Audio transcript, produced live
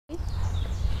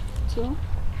2,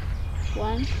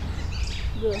 1,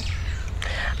 go.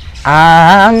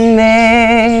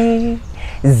 Amazing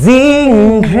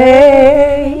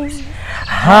grace,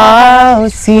 how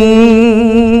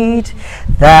sweet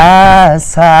the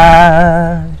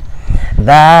sound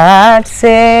that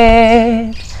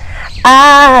saved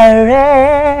a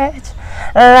wretch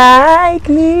like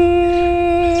me.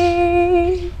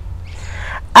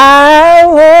 I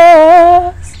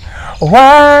was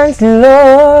once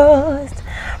lost,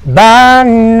 but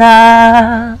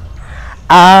now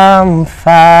I'm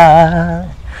found.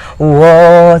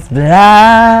 Was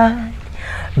blind,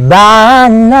 but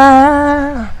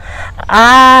now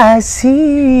I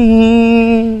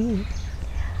see.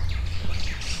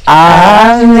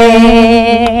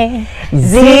 Amazing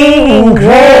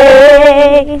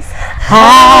grace,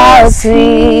 how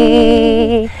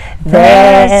sweet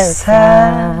the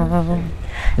sound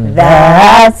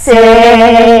that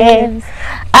saves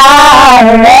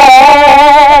a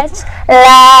wretch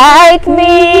like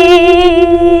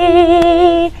me.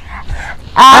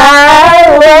 I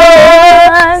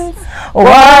once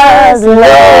was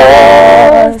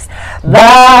lost,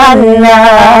 but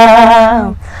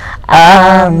now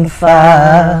I'm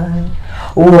found.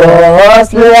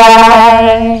 Was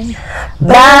blind,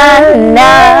 but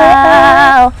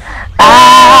now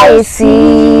I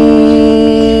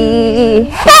see.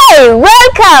 Hey,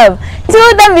 welcome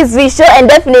to the Miss V Show, and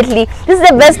definitely this is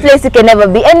the best place you can ever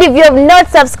be. And if you have not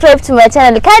subscribed to my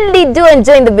channel, kindly do and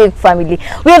join the big family.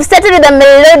 We have started with a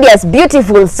melodious,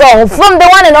 beautiful song from the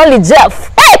one and only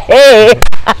Jeff. Hey, hey.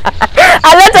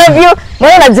 A lot of you,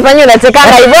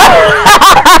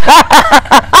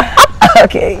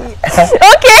 Okay.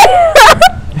 Okay.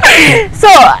 So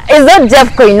it's not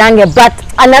Jeff Koinange, but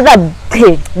another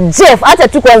Jeff. Acha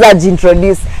tu kwanza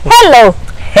introduce. Hello.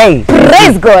 Hey.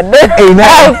 Praise God.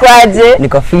 Amen. Kwaje?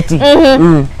 Niko fiti.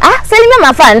 Salimia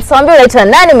mafans, waambie unaitwa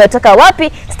nani, umetoka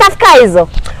wapi, stuff ka hizo.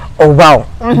 Oh wow.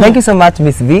 Thank you so much,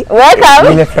 Miss V. Welcome.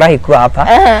 Nimefurahi kuwa hapa.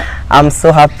 I'm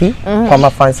so happy kwa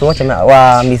mafans wote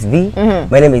wa Miss V.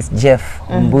 My name is Jeff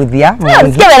Mbuthia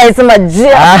Mwangi. Sikia wanasema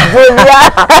Jeff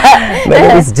Mbuthia. My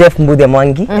name is Jeff Mbuthia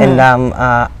Mwangi, and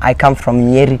I come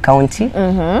from Nyeri County.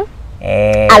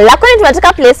 Ala, kwani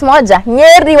tunatoka place moja?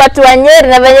 Nyeri, watu wa Nyeri,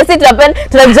 na venye sisi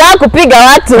tunajua kupiga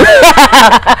watu.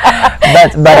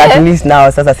 but at least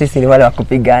now sasa sisi ni wale wa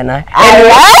kupigana.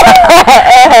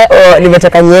 Oh,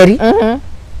 nimetoka Nyeri.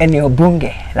 Eneo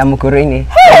bunge la Mukurweini.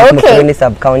 Mukurweini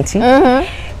sub county.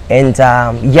 And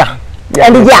yeah.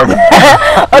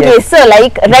 Okay, yes. So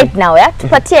like right now, yeah,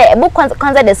 tupatie book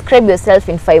kwanza describe yourself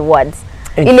in 5 words.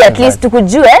 Ili at least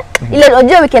tukujue, ili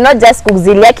unajua we cannot just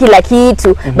kuzilia kila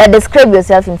kitu, but describe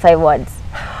yourself in 5 words.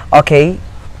 Okay,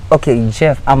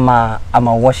 Jeff, I'm a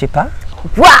worshipper.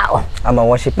 Wow. I'm a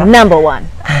worshipper. Number 1.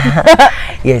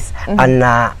 Yes, and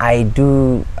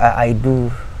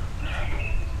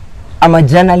I'm a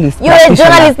journalist. You're a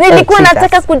journalist. Nilikuwa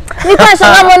nataka nilikuwa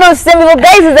nashangaa mbona usisemi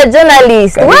guys is a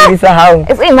journalist. What?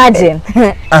 Imagine.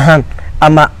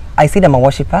 I said I'm a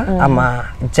worshipper. I'm a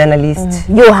journalist.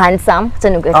 You're handsome.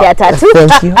 Thank you.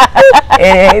 Thank you.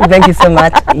 Thank you so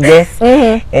much. Yes.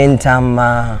 And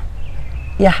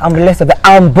yeah, I'm blessed.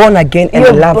 I'm born again and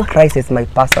I love Christ as my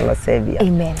personal savior.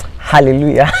 Amen.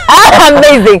 Hallelujah.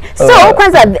 Amazing. So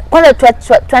kwanza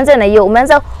tuanze na hiyo.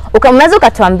 Umeanza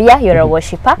ukatuambia you're a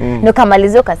worshipper, na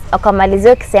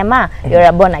ukamalizia ukisema you're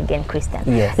a born again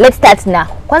Christian. Yes. Let's start now.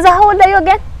 Kwanza, how old are you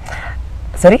again?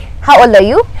 Sorry? How old are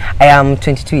you? I am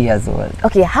 22 years old.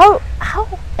 Okay, how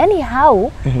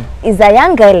is a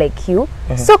young guy like you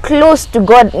so close to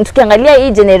God? Tukiangalia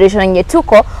hii generation yenye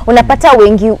tuko, unapata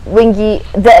wengi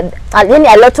yani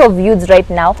a lot of youths right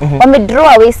now wamedraw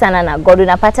away sana na God.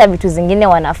 Unapata vitu zingine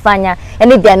wanafanya,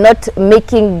 yani they are not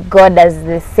making God as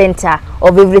the center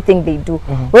of everything they do.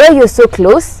 Where you're so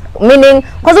close, meaning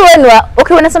kwanza wewe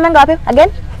okay, unasomanga wapi again?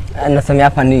 Nasomea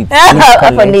hapa Nibs.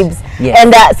 Hapa Nibs. Yes.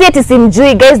 And see it is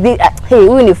enjoy guys. Hey,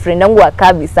 huyu ni friend wangu wa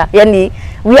kabisa. Yani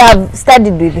we have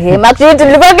studied with him. Actually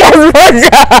tulikuwa class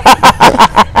moja.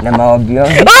 Na maobio.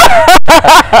 Wow.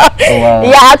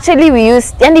 Yeah, actually we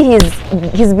used, yani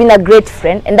he's been a great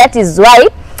friend, and that is why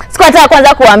sikutaka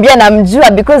kwanza kuambia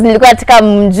namjua, because nilikuwa nataka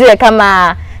mjue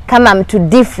kama mtu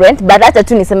different, but hata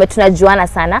tu niseme tunajuana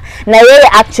sana. Na yeye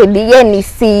actually yeye ni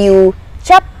CU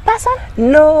person?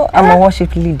 No, I'm a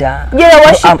worship leader. You're a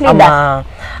worship leader?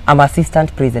 I'm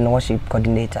assistant praise and worship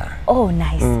coordinator. Oh,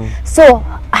 nice. So,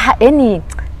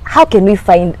 how can we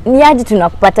find, niaji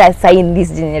tunakupata sa in this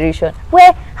generation?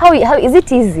 How is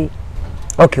it easy?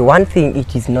 Okay, one thing,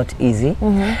 it is not easy.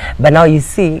 But now you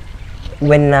see,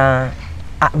 when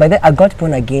by then I got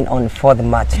born again on 4th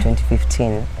March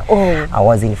 2015. Oh. I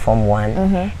was in Form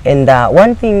 1. And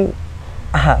one thing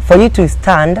for you to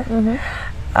stand,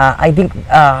 I think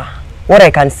what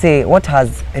I can say, what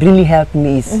has really helped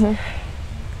me is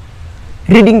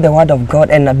reading the word of God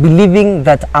and believing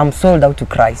that I'm sold out to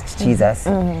Christ Jesus.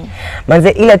 Manze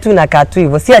ile tu nakaa tu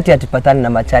hivyo, si ati atupatana na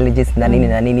ma challenges na nini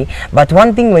na nini, but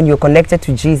one thing, when you're connected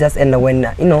to Jesus and when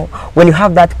when you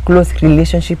have that close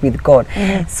relationship with God,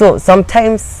 so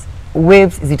sometimes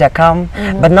waves zita come,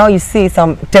 but now you see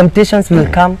some temptations will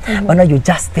come, but now you're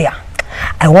just there.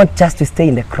 I want just to stay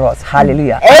in the cross.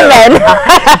 Hallelujah. Amen.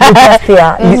 Just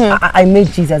there. I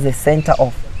made Jesus the center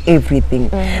of everything.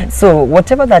 So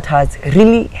whatever that has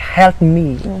really helped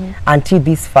me until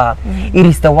this far, it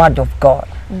is the word of God.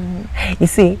 You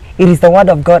see, it is the word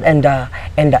of God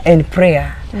and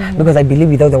prayer, because I believe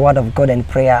without the word of God and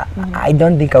prayer, I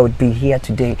don't think I would be here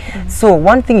today. So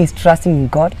one thing is trusting in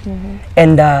God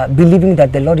and believing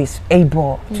that the Lord is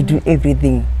able to do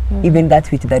everything, even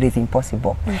that which that is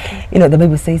impossible. You know, the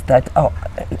Bible says that.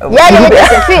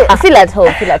 Feel at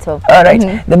home. Feel at home. All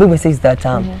right. The Bible says that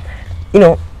you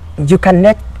know, you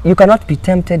cannot be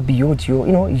tempted beyond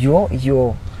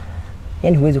your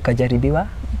yani huwezi ukajaribiwa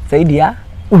zaidi ya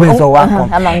uwezo wako.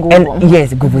 And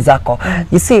yes, nguvu zako.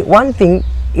 You see, one thing,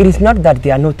 it is not that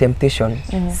there are no temptation.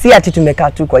 Si ati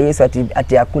tumekaa tu kwa Yesu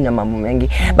ati hakuna mambo mengi.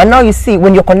 But now you see,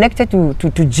 when you're connected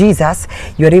to Jesus,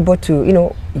 you're able to,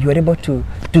 you're able to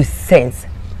sense.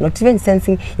 Not even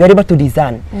sensing, you're able to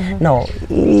discern. Now,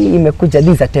 imekuja,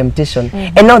 these are temptation.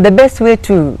 And now the best way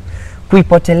to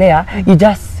kuipotelea, you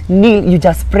just kneel, you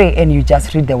just pray, and you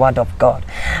just read the word of God.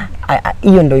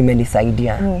 Hiyo ndo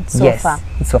imenisaidia.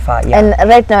 So far, yeah. And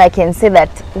right now I can say that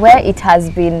where it has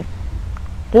been,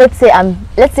 let's say I'm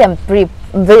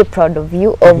very proud of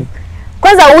you.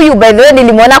 Kwanza huyu, by the way,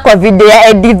 nilimwona kwa video ya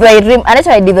Edith Wairimu,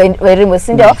 anaitwa Edith Wairimu,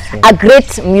 si ndio? A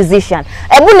great musician.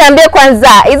 Hebu niambie kwanza,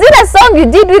 is it a song you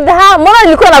did with her? Mbona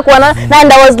nilikuwa nakuona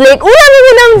and I was like,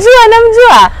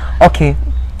 namjua. Okay.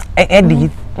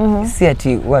 Edith, si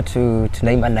ati watu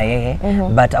tunaimba na yeye,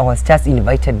 but I was just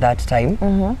invited that time.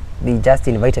 They just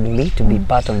invited me to be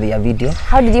part of their video.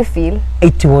 How did you feel?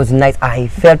 It was nice. I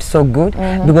felt so good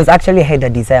because actually I had a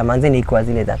desire.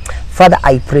 Father,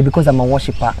 I pray, because I'm a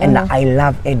worshipper and I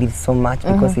love Edith so much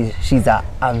because she's a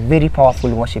very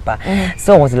powerful worshipper.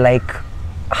 So I was like,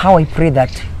 how I pray that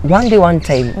one day, one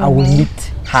time, I will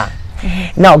meet her.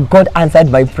 Now God answered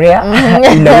my prayer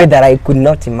in a way that I could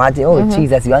not imagine. Oh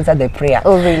Jesus, you answered the prayer.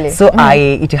 Oh really? So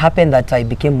it happened that I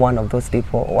became one of those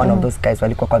people, one of those guys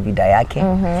walikuwa kwa video yake,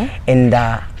 and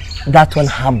that one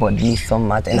humbled me so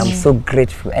much, and I'm so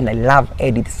grateful, and I love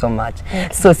Edith so much.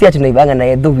 So see, tunaibanga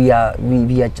na though we are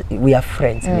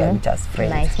friends, we are just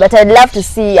friends. Nice. But I'd love to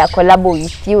see a collab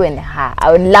with you and her.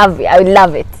 I would love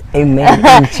it. Amen.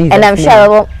 And I'm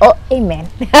sure, amen.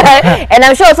 And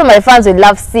I'm sure also my fans will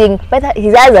love seeing, but he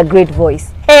has a great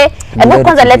voice. Hey, and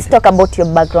kwanza, let's talk about your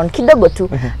background kidogo tu.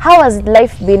 How has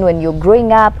life been when you're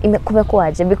growing up?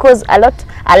 Kumekuaje? Because a lot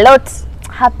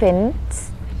happened.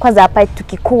 Kwanza hapa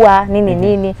tukikua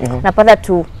nini napata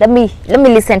tu, let me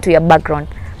listen to your background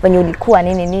when ulikuwa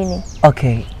nini.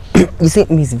 Okay. You see,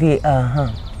 Miss V,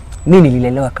 mimi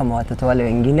nililelewa kama watoto wale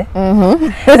wengine.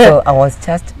 So I was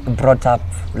just brought up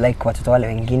like watoto wale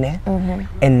wengine,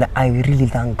 and I really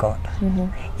thank God.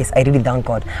 Yes, I really thank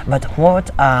God. But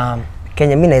what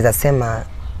Kenya, mimi naweza sema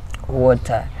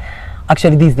what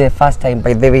actually this is the first time,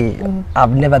 by the way,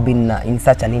 I've never been in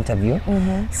such an interview.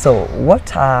 So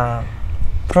what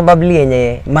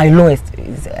probably my lowest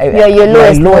is, your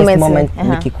lowest moment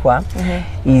nikikuwa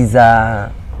is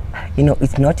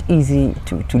it's not easy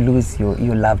to lose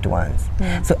your loved ones.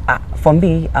 So for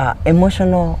me,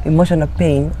 emotional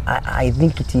pain, I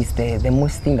think it is the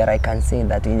most thing that I can say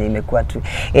that imekuwa tu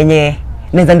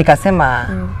naweza nikasema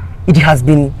it has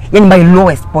been my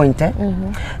lowest point.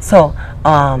 So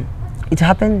it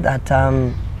happened that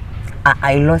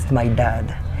I lost my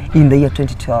dad in the year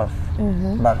 2012.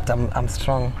 But I'm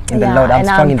strong in the Lord. I'm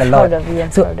strong in the Lord.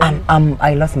 So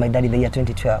I lost my dad in the year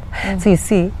 2012. So you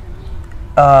see,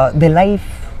 the life,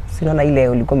 sinaona ile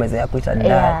ulikuwa umezoea kuita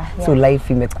dad. So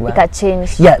life imekuwa ika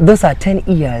change. Yeah, those are 10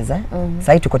 years.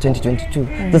 Sasa tuko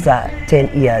 2022. Those are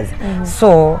 10 years.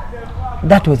 So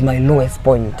that was my lowest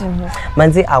point.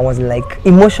 Manzi, I was like,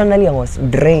 emotionally I was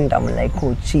drained. I'm like,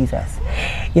 oh Jesus,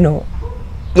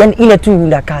 yani ile tu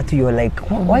unakaa tu, you're like,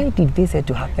 why did this have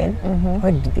to happen?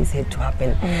 Why did this have to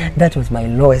happen? That was my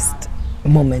lowest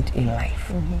moment in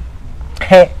life.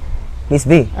 Hey, Miss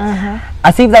B,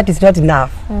 as if that is not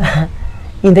enough,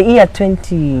 in the year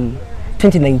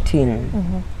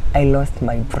 2019, I lost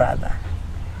my brother,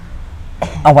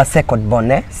 our second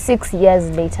born. 6 years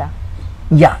later.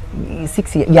 Yeah,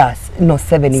 6 years. Yes, no,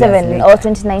 7 years. 7 later. or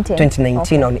 2019.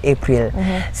 2019 on April.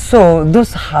 So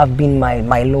those have been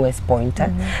my lowest point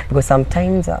because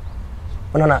sometimes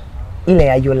unaona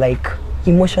ile you're like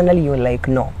emotionally you're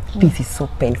like no, this is so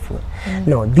painful.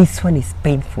 No, this one is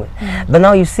painful. But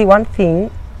now you see one thing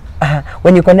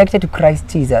when you're connected to Christ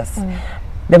Jesus.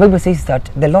 The Bible says that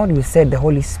the Lord will send the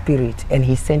Holy Spirit and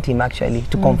he sent him actually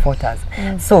to comfort us.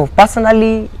 So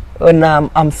personally, when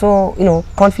I'm so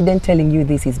confident telling you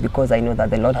this is because I know that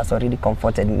the Lord has already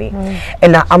comforted me.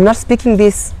 And I'm not speaking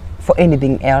this for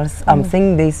anything else. I'm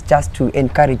saying this just to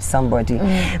encourage somebody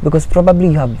because probably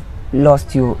you have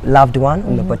lost your loved one,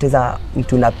 umepoteza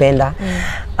mtu unapenda.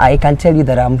 I can tell you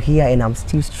that I'm here and I'm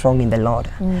still strong in the Lord.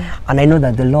 And I know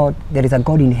that the Lord, there is a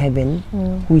God in heaven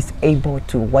who is able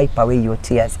to wipe away your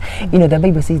tears. You know, the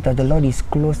Bible says that the Lord is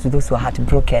close to those who are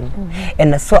heartbroken.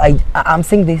 And so I'm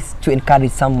saying this to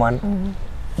encourage someone.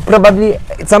 Probably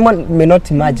someone may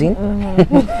not imagine.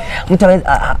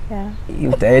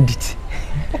 You edit.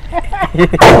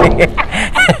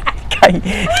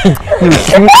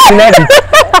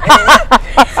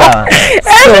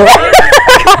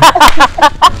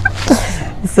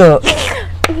 So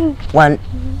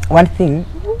one thing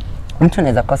mtu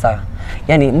anaweza kosa,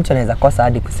 yani mtu anaweza kosa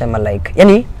hadi kusema like,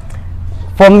 yani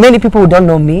for many people who don't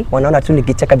know me wanaona tu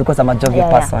nikicheka because I'm a jovial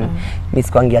person. Mimi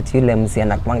sikuangi ati yule mzee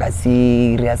anakuanga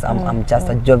serious. I'm just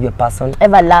a jovial person,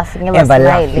 ever laughing,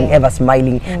 ever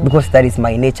smiling because that is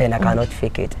my nature and I cannot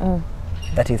fake it.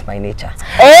 That is my nature.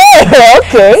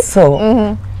 Okay. So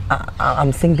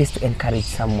I'm saying this to encourage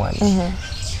someone.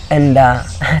 And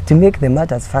to make the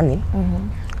matters funny,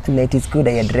 and it is good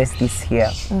I address this here.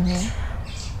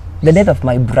 The death of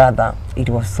my brother, it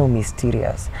was so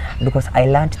mysterious because I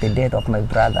learned the death of my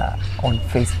brother on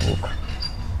Facebook.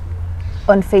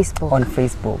 On Facebook? On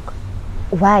Facebook.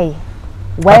 Why?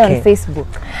 Why on Facebook?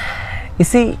 You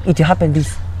see, it happened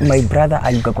this, my brother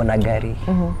alikuwa na gari.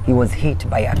 He was hit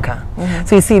by a car.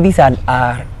 So you see, these are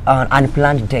an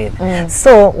unplanned death.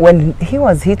 So when he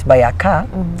was hit by a car,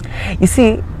 you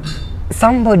see,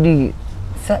 somebody,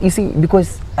 you see,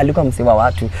 because alikuwa msewa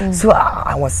watu. So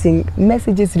I was seeing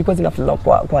messages zilikuwa zinaflow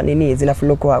kwa nini,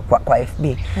 zinaflow kwa FB.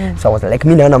 So I was like,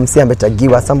 mimi naona msee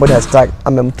ametagiwa, somebody has tag,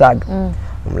 amemtag.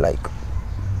 I'm like,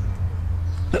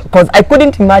 because I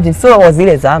couldn't imagine. So I was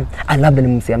ile za labda ni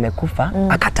msee amekufa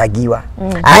akatagiwa.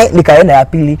 Nikaenda ya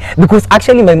pili because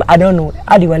actually I don't know,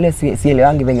 hadi wale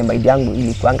sielewangi venye maidi yangu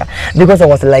ilikuanga because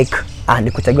I was like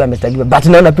nikutagiwa ametagiwa but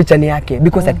naona picha ni yake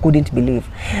because I couldn't believe.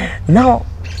 Now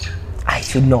I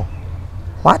should know.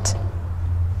 What?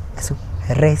 So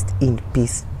rest in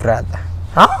peace, brother.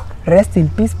 Huh? Rest in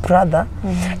peace, brother.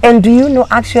 And do you know,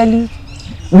 actually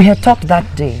we had talked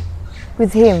that day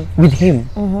with him.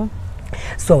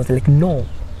 So I was like, no,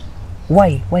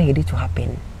 why did it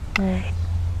happen?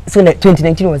 So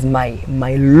 2019 was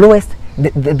my lowest,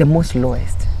 the most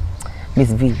lowest, Miss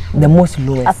V, the most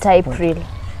lowest. After April?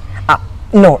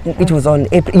 No, it was on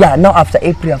April. Yeah, now after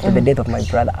April, after the death of my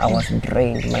brother, I was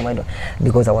drained, my mind,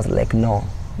 because I was like, no.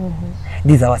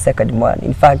 This is our second one.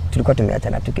 In fact, tulikuwa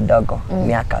tumeachana tu kidogo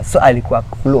miaka. So alikuwa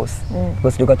close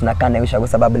because tulikuwa tunakaa na Yusha kwa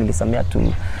sababu nilisomea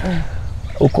tu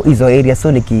uko hizo area,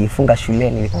 so nikifunga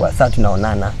shule nilikuwa saa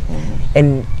tunaonana.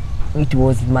 And it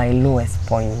was my lowest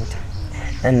point.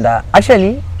 And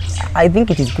actually I think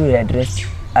it is good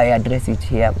I address it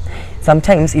here.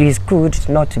 Sometimes it is good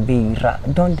not to be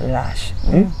don't rush.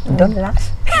 Don't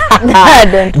rush.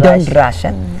 Don't rush.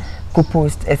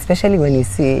 Kupost, especially when you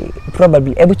see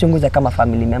probably hebu chunguza kama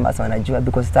family members wanajua,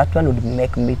 because that one would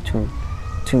make me to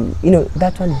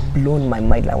that one blown my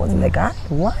mind. I was like,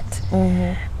 what?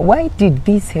 Why did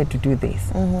this have to do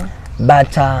this?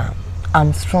 But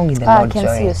I'm strong in the Lord,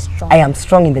 Joy. I am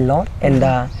strong in the Lord, and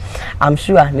I'm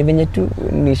sure nivenye tu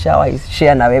nishawa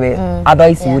share na wewe,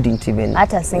 otherwise you wouldn't even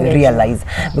realize.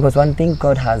 Because one thing,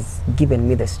 God has given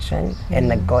me the strength,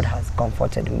 and God has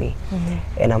comforted me,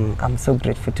 and I'm so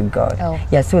grateful to God.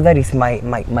 Yeah, so that is my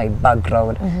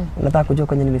background. Nataka kujua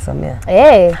kwenye nilisomea.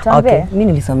 Okay, mimi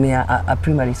nilisomea a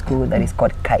primary school that is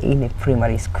called Kaine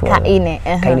Primary School.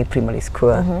 Kaine Primary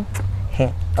School.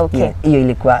 Okay. Hiyo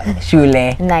ilikuwa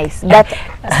shule. Nice. That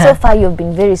so far you've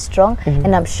been very strong,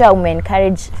 and I'm sure we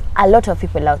encourage a lot of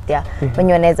people out there when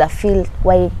you wanna feel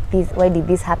why did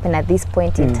this happen at this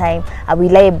point in time?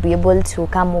 Will I be able to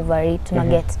come over it to not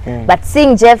get? But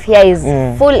seeing Jeff here is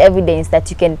full evidence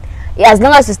that you can, as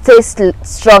long as you stay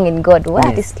strong in God.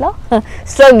 What is slow?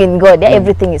 Strong in God. Yeah,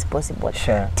 everything is possible.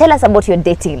 Sure. Tell us about your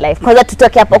dating life. Because to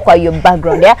talk about your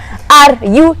background. Yeah, are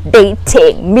you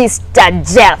dating,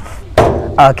 Mr. Jeff?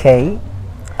 Okay.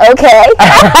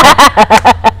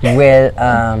 Well,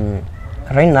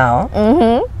 right now,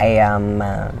 I am.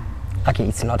 Okay,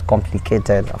 it's not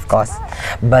complicated, of course,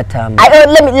 but let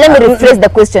me rephrase the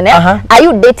question. Are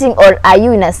you dating or are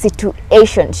you in a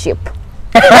situationship?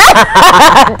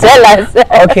 Tell us.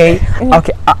 Okay,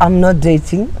 I'm not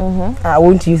dating. I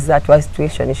won't use that word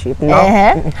situationship. No.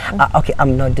 Okay,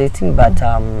 I'm not dating, but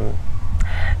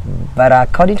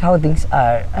according to how things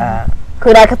are,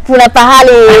 kuna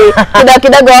pahali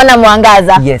kidogo ona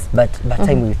mwangaza. Yes, but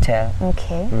time will tell.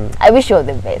 Okay. I wish you all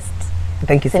the best.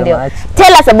 Thank you so much.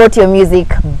 Tell us about your music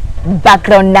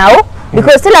background now,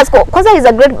 because tell us, kwanza he's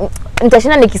a great,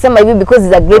 nitashinda nikisema hivi because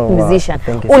he's a great musician.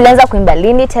 Ulianza kuimba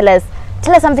lini? Tell us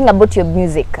something about your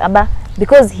music, aba,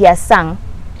 because he has sung.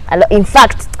 In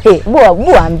fact, hey,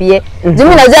 ambie.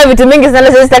 Jumi najua vitu mingi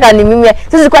sana sisi taka ni mimi.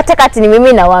 Sisi kwa taka ati ni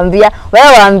mimi nawaambia,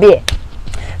 wewe waambie.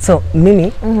 So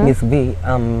mimi Miss B,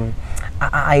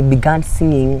 I began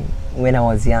singing when I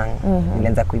was young.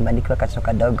 Nilianza kuimba nikiwa katoto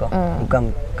kadogo, nikiwa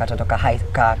katoto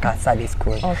ka Sunday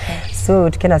school. So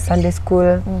tukienda Sunday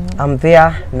school, I'm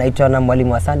there, naitwa na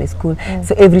mwalimu wa Sunday school.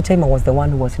 So every time I was the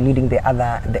one who was leading the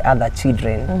other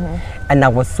children, and I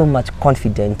was so much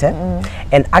confident.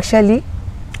 And actually,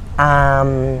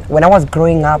 when I was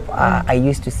growing up, I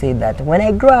used to say that when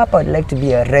I grow up, I'd like to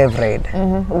be a reverend.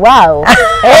 Wow.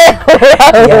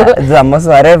 Yeah, so I'm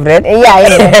also a reverend.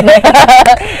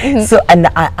 Yeah. So, and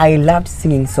I loved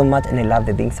singing so much, and I loved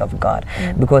the things of God,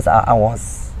 because I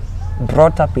was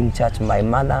brought up in church. My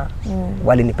mother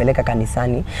walinipeleka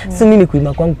kanisani. So mimi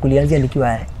kuimba kwangu kulianzia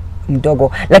nikiwa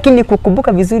mdogo, lakini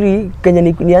kukumbuka vizuri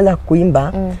kwenye nianza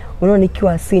kuimba, unaona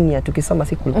nikiwa senior, tukisoma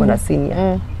siku kulikuwa na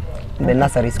senior. The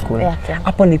nursery school.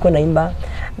 Hapo nilikuwa naimba.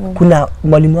 Kuna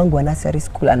mwalimu wangu wa nursery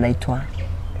school anaitwa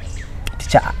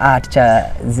teacher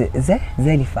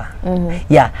Zelifa.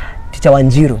 Yeah, teacher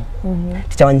Wanjiru.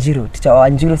 Teacher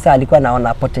Wanjiru sasa alikuwa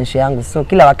anaona potential yangu. So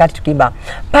kila wakati tukiimba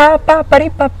papa pari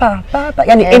papa papa,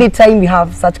 yani anytime we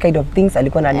have such kind of things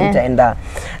alikuwa ananiita, and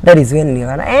that is when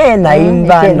niliona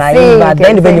naimba.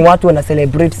 Then when watu wana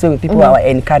celebrate, so people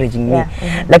are encouraging me.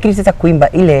 Lakini sasa kuimba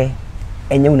ile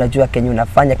enye unajua kenye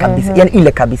unafanya kabisa, yani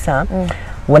ile kabisa,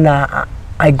 when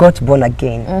I got born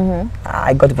again.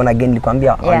 I got born again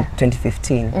nilikwambia on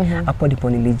 2015. Hapo ndipo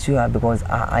nilijua, because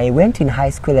I went in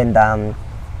high school, and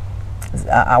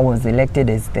I was elected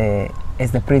as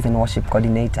the praise and worship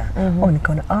coordinator.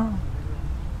 Nikaona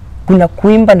kuna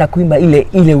kuimba na kuimba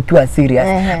ile ukiwa serious.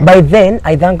 By then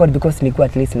I thank God, because nilikuwa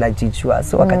at least najijua.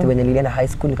 So wakati wenye nilienda high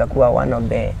school nikakuwa one of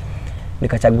the,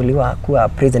 nikachaguliwa kuwa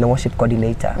praise and worship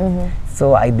coordinator.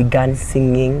 So I began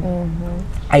singing.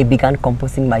 I began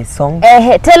composing my songs.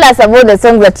 Tell us about the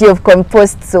songs that you have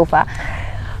composed so far.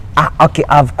 Okay,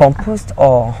 I've composed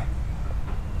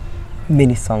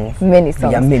many songs.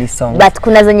 Yeah, many songs. But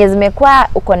kuna zenye zimekuwa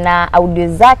uko na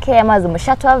audio zake ama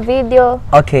zimeshatoa video?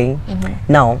 Okay.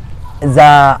 Now,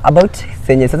 about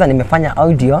zenye sasa nimefanya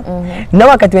audio. Na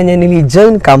wakati wenye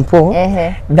nilijoin Kampo,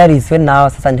 that is when now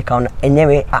sasa nikaona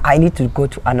enyewe I need to go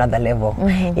to another level.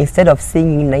 Instead of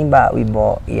singing naimba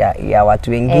wimbo ya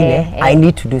watu wengine, I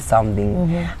need to do something.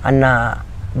 And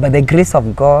by the grace of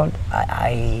God,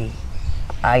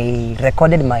 I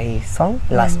recorded my song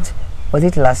was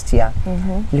it last year?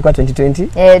 Ilikuwa 2020?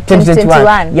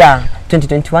 2021. Yeah,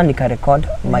 2021 nika record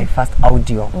my first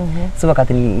audio. So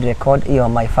wakati ni record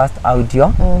my first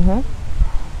audio,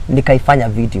 nikaifanya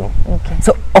video.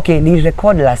 So ni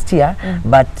record last year,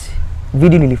 but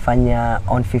video nilifanya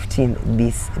on 15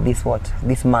 this month.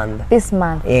 This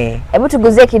month. Hebu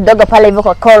tuguzie kidogo pale hivyo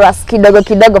kwa chorus,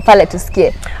 kidogo pale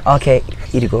tusikie. Okay,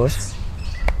 it goes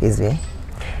this way.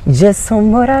 Jesu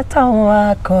morata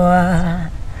wakwa,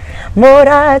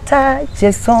 morata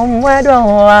Jesu mwedo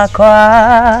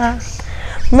wakwa,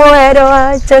 mwedo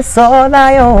Jesu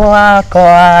dayo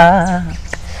wakwa,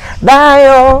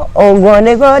 dayo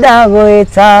ogone goda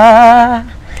goita,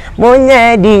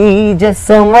 munyedi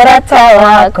Jesu morata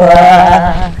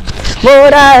wakwa,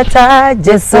 morata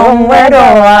Jesu mwedo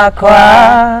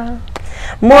wakwa,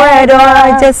 mwedo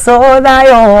Jesu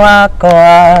dayo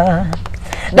wakwa,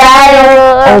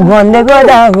 dayo ogone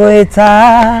goda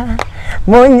goita,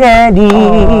 munyedi.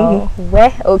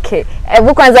 Okay.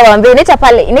 Hebu kwanza waambie inaitwa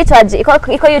pale, inaitwaje?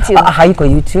 Iko YouTube? Haiko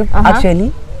YouTube.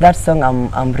 Actually, that song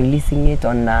I'm releasing it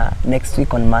on next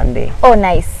week on Monday. Oh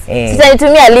nice. Sasa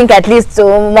nitumia link at least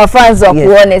to mafans wa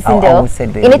kuone, si ndio?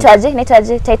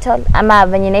 Inaitwaje title ama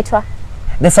venye inaitwa?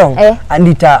 The song?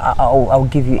 And I'll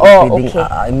give you everything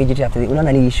immediately after.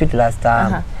 Unaona ni shoot last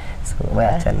time. So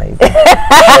where chana hivi.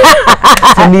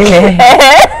 So nile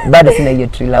bado sina hiyo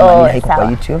trailer mali haiko kwa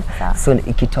YouTube. So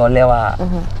ikitolewa,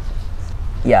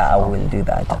 yeah, I will do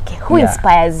that. Okay. Who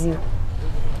inspires you?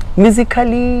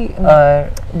 Musically,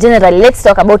 generally, let's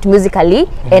talk about musically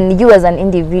and you as an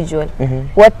individual.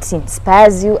 What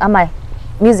inspires you ama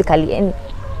musically and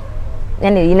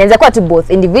yani inaweza kuwa to both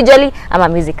individually ama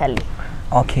musically.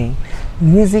 Okay.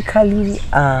 Musically,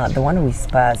 the one who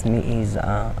inspires me is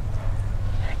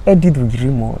Edith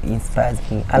Ujirimo inspires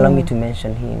me. Allow me to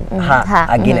mention her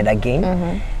again and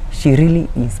again. She really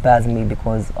inspires me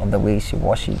because of the way she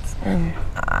worships.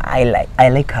 I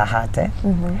like her heart,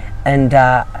 and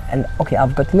okay,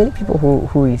 I've got many people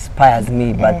who inspires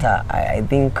me, but I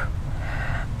think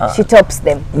she tops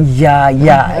them.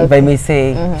 Yeah, if I may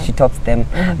say, she tops them.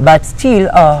 But still,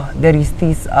 there is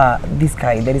this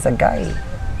guy. There is a guy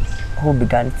who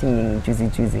began singing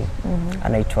Juicy,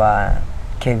 anaitwa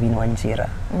Kevin Wanjira.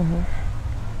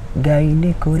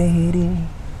 Gaine koreheri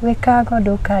wekago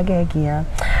dokagegia.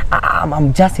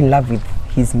 I'm just in love with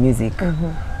his music.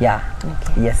 Yeah.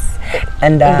 Okay. Yes.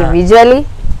 And individually,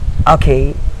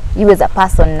 okay, you as a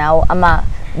person now, ama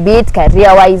be it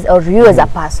career wise or you as a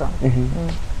person.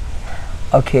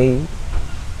 Okay.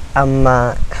 Oh,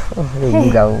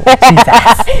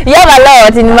 Jesus. You have a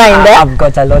lot in mind. I've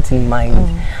got a lot in mind,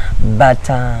 but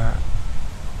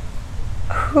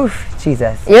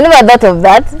Jesus. You never thought of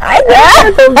that? I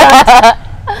never thought of that.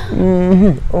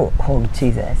 Oh,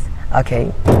 Jesus.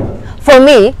 Okay. For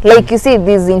me, like you see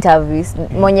these interviews,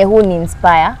 mwenye hu ni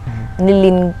inspire,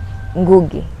 Nili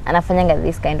Ngugi, anafanyanga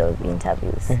this kind of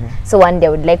interviews. So one day I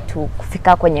would like to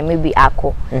kufika kwenye maybe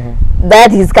ako.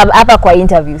 That is hapa kwa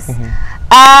interviews.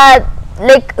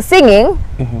 Like singing,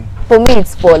 for me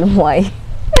it's Paul Mwai.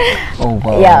 Oh,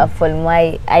 wow. Yeah, Paul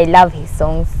Mwai. I love his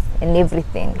songs and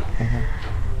everything.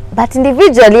 But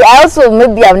individually, I also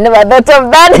maybe I've never thought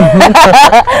of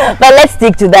that. But let's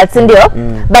stick to that, Sindio.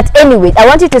 But anyway, I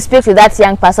want you to speak to that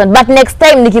young person. But next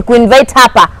time, nikikuinvite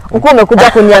hapa, ukuwa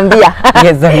umekuja kuniambia.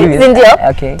 Yes, Sindio?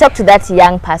 Okay. Talk to that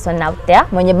young person out there.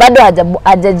 Mwenye bado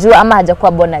hajajua ama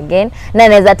hajakuwa born again. Na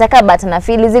anaweza taka but na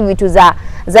feel hizi vitu za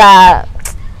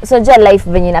soja life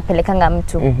venye inapelekanga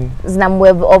mtu. Zinamwe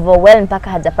overwhelm mpaka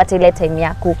hajapata ile time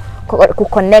ya ku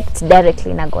connect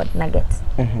directly na God na get.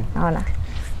 Naona.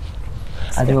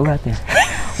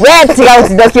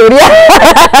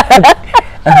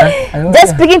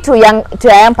 Just speaking to a young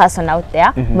person out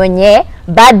there, mwenye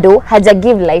bado haja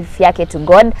give life yake to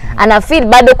God, and I feel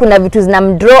bado kuna vitu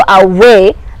zinamdraw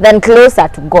away than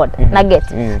closer to God. Nugget.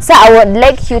 So I would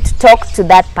like you to talk to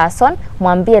that person,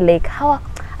 mwambie like how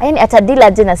yani atadila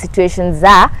aje na situations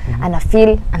za ana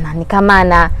feel ni kama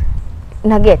ana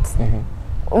nugget.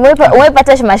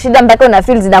 Umepata mashida mpaka una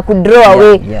feel zina kudraw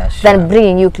away than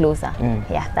bringing you closer.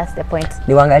 Yeah, that's the point.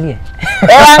 Niwaangalie.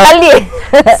 Niwaangalie.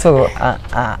 So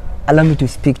allow me to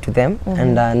speak to them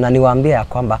and na niwaambie ya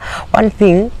kwamba one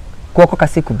thing, kuokoka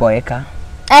si kuboeka.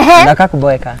 Naka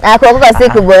kuboeka. Kuokoka si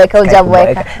kuboeka,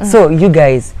 hujaboeka. So you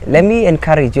guys, let me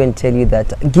encourage you and tell you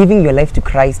that giving your life to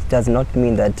Christ does not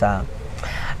mean that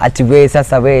atiwe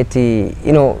sasa weti,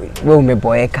 you know, we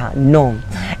umeboeka. No.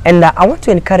 And I want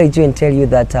to encourage you and tell you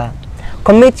that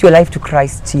commit your life to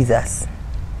Christ Jesus,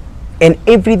 and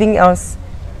everything else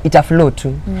it'll flow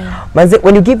too.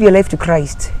 When you give your life to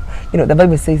Christ, you know, the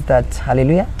Bible says that,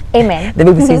 hallelujah. Amen. The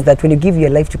Bible says that when you give your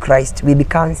life to Christ, we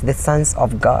become the sons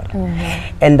of God.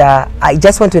 And I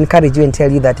just want to encourage you and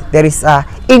tell you that there is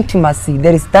intimacy,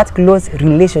 there is that close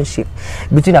relationship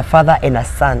between a father and a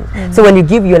son. So when you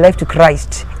give your life to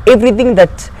Christ, everything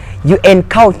that you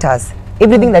encounter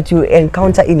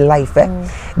in life,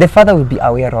 the Father will be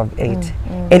aware of it.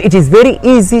 And it is very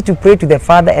easy to pray to the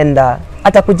Father and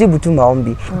atakujibu tu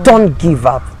maombi. Don't give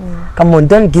up. Come on,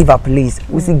 don't give up, please.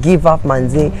 Usi give up,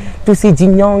 manze.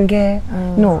 Tusijinyonge.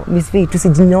 No, Miss V,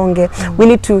 tusijinyonge. We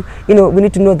need to, you know,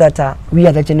 know that we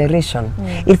are the generation.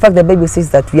 In fact, the Bible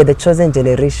says that we are the chosen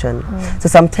generation. So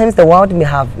sometimes the world may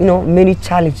have, you know, many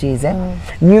challenges,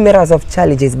 numerous of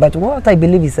challenges. But what I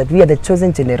believe is that we are the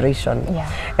chosen generation.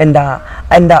 And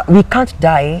we can't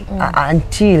die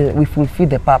until we fulfill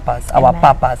the purpose, our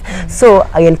purpose. So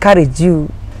I encourage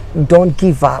you, don't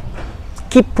give up.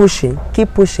 Keep pushing,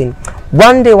 keep pushing.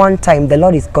 One day, one time, the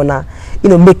Lord is gonna, you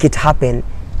know, make it happen.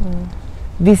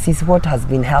 This is what has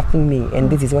been helping me, and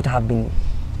this is what I have been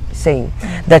saying.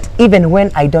 That even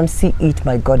when I don't see it,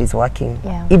 my God is working.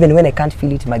 Even when I can't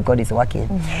feel it, my God is working.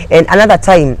 And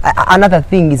another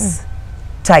thing is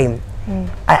time.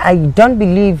 I don't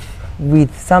believe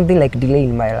with something like delay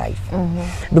in my life,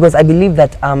 because I believe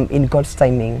that I'm in God's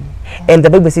timing, and the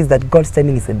Bible says that God's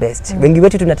timing is the best. When you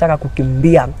wait tunataka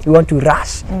kukimbia, we want to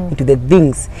rush into the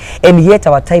things, and yet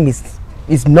our time is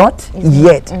not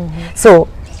yet. So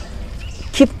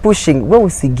keep pushing, wewe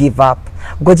usi give up.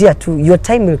 Ngojea tu, your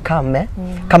time will come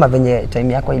kama venye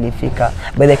time yako ilifika.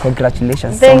 By the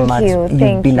congratulations so much.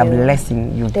 You've been a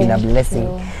blessing. You've been a blessing.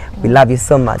 We love you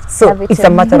so much. So it's a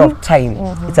matter of time.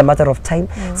 It's a matter of time.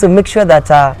 So make sure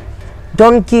that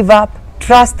don't give up.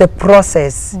 Trust the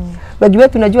process. But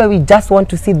we just want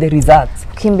to see the results.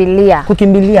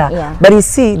 Kukimbilia. Yeah. But you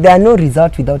see, there are no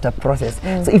results without a process.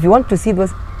 So if you want to see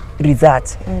those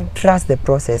results, trust the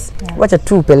process. Wacha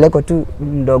tu peleko tu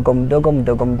mdogo.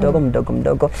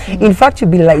 In fact,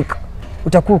 you'll be like,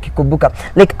 utakuwa ukikumbuka.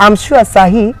 Like, I'm sure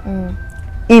sahi,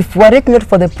 if were it not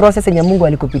for the process yenye Mungu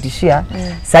alikupitishia,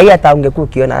 sahi hata ungekuwa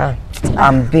ukiona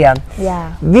I'm there.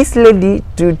 Yeah. This lady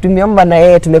tumeomba na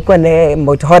yeye, tumekuwa na yeye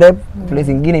Mount Horeb,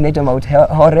 place ingine inaitwa Mount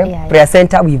Horeb Prayer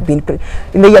Center. We've been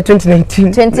in the year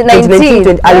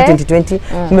 2019 early 2020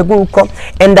 tumekuwa huko,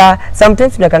 and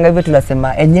sometimes tunakanga hivyo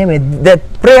tunasema enyewe the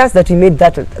prayers that we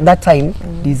made that time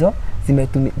ndizo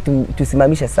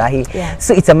tusimamisha sahi.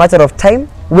 So it's a matter of time.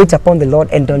 Wait upon the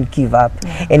Lord and don't give up.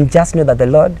 And just know that the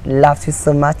Lord loves you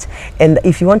so much. And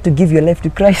if you want to give your life to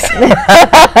Christ,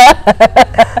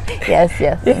 yes.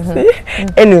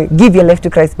 Anyway, give your life to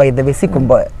Christ by the way.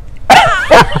 Sikumboe.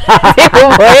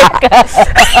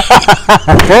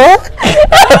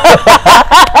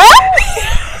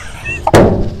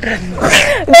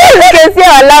 You can see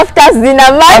our laughter in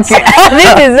a match.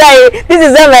 Okay. This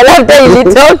is why my laughter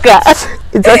ilitoka.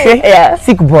 It's okay. Yeah.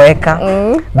 Sikuboeka.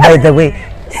 By the way,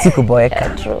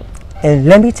 sikuboeka. True. And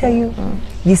let me tell you,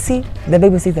 you see, the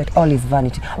Bible says that all is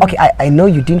vanity. Okay, I know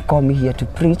you didn't call me here to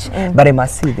preach, but I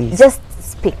must say this. Just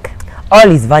speak. All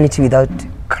is vanity without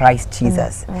Christ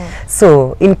Jesus.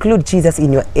 So include Jesus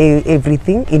in your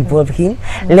everything, involve him,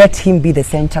 let him be the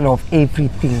center of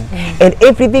everything, and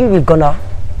everything will gonna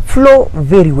flow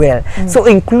very well. So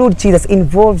include Jesus,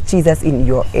 involve Jesus in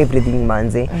your everything,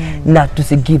 manze. Not to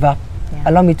say give up.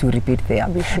 Allow me to repeat there,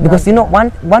 because you know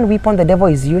one weapon the devil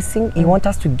is using, he wants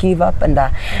us to give up, and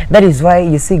that is why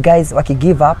you see guys waki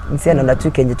give up, msi anaona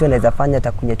tu kenye tu anaweza fanya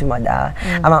atakunya tu madawa,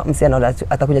 ama msi anaona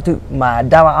atakunya tu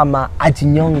madawa ama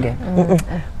ajinyonge.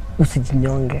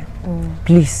 Usijinyonge.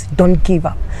 Please don't give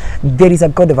up. There is a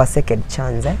God of a second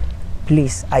chance.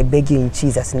 Please, I beg you in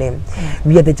Jesus' name.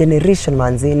 We are the generation,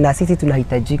 manze, na sisi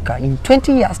tunahitajika in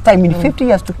 20 years time, in 50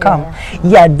 years to come.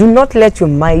 Yeah, do not let your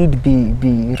mind be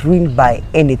ruined by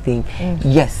anything.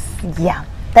 Yes. Yeah.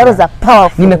 That was a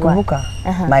powerful Nimekumbuka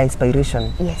my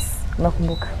inspiration. Yes,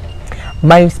 nakumbuka.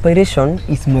 My inspiration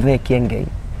is Muthee Kiengei.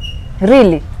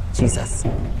 Really? Jesus.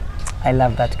 I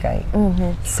love that guy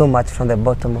so much from the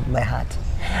bottom of my heart.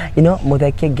 You know,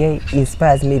 Muthee Kiengei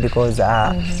inspires me because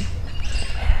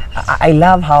I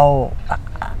love how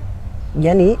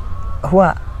yani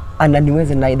huwa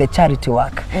ananiweza na the charity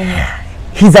work.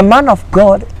 He's a man of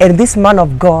God, and this man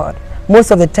of God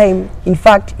most of the time, in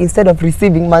fact, instead of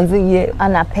receiving, manze ye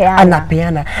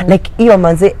anapeana. Like hiyo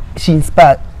manze, he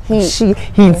inspires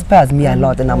me a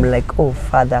lot, and I'm like, oh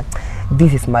Father,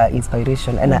 this is my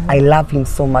inspiration, and I love him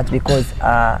so much because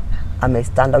I'm a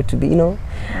standout to be, you know,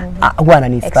 huwa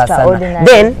ananiinspire sana.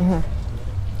 Then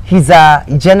he's a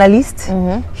journalist.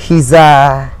 He's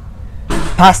a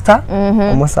pastor.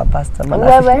 Almost a pastor.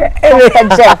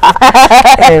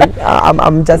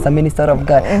 I'm just a minister of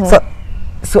God.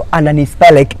 So and an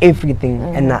inspire like everything,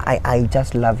 and I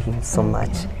just love him so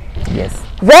much. Yes.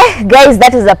 Well, guys,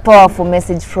 that is a powerful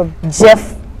message from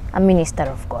Jeff, a minister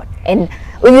of God. And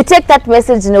when you take that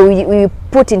message, you know, we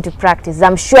put into practice.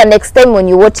 I'm sure next time when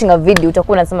you're watching a video,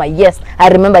 utakuwa unasema, yes, I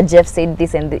remember Jeff said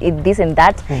this and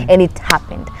that, and it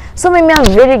happened. So Mimi, I'm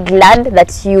very glad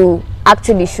that you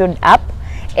actually showed up,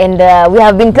 and we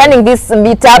have been planning this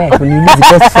meetup.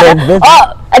 Best friend.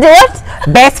 Oh, what?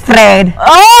 Best friend.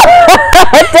 Oh,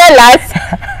 tell us.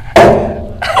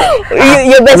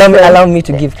 Your best friend. Allow me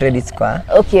to give credits, kwa.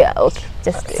 Okay.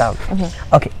 Just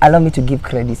okay. Allow me to give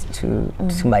credits to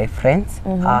my friends.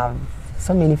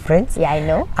 So many friends. Yeah, I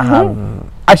know.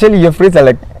 Actually, your friends are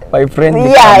like my friends.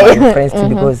 Yeah, my friends too,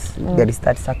 because there is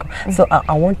that circle. So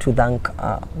I want to thank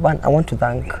I want to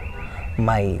thank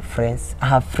my friends. I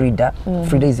have Frida.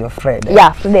 Frida is your friend.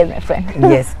 Yeah, Frida is my friend.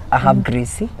 Yes, I have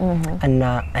Gracie, and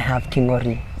I have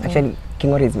Kingori. Actually,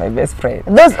 Kingori is my best friend.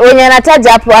 Those when you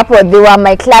nataja hapo, they were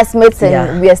my classmates,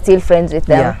 and we are still friends with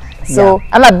them. Yeah. So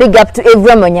I'm a big up to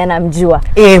everyone mwenye anamjua.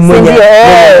 Mwenye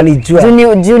anijua.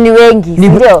 Juni wengi,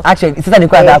 ndio. Actually, sasa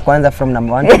nilikuwa nataka kuanza from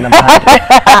number 1 to number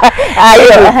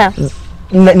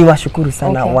 100. Niwashukuru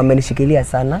sana, wamenishikilia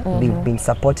sana. They've been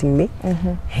supporting me.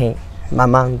 Hey,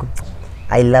 mamangu.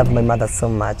 I love my mother so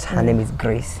much. Her name is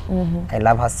Grace. I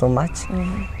love her so much.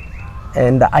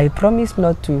 And I promise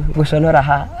not to gushonora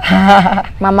her.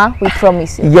 Mama, we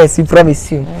promise you. Yes, we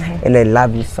promise you. And I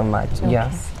love you so much. Okay.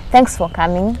 Yes. Thanks for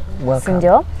coming. Welcome.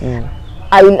 Sindio.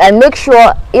 I'll make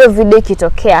sure hiyo video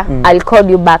ikitokea I'll call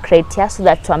you back right here so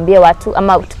that tuambie watu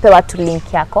ama tupe watu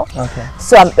link yako. Okay.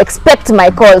 So expect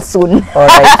my call soon. All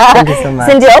right. Thank you so much.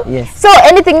 Sindio? Yes. So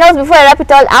anything else before I wrap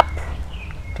it all up?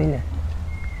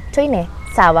 Tuine.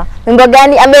 Sawa. Wimbo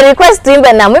gani ame request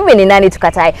tuimbe na mimi ni nani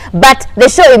tukatae. But the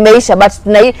show imeisha but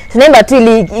tunaimba tu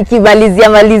ili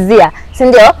ikimalizia.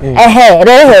 Sindio?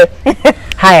 Rehe.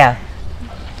 Haya.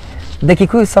 The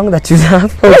Kikuyu song that you love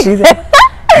for Jesus.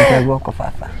 Nitagwoko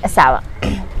fafa. Sawa.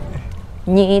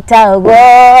 Nitagwoko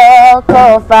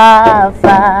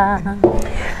fafa.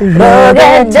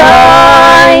 Roge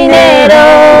joine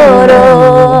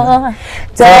roro.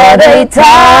 Todo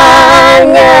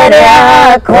itanya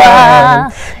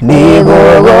ryakwa.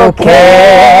 Nigugu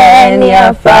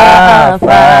Kenya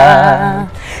fafa.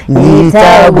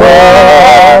 Nitagwoko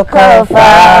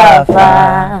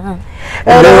fafa.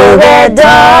 Ruge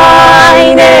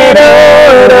doine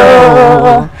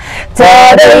roro.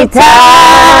 Todo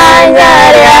itanya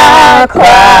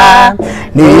ryakwa.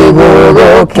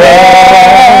 Nigugu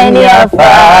Kenya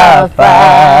fafa.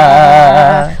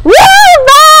 Woo!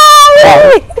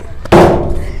 Bye!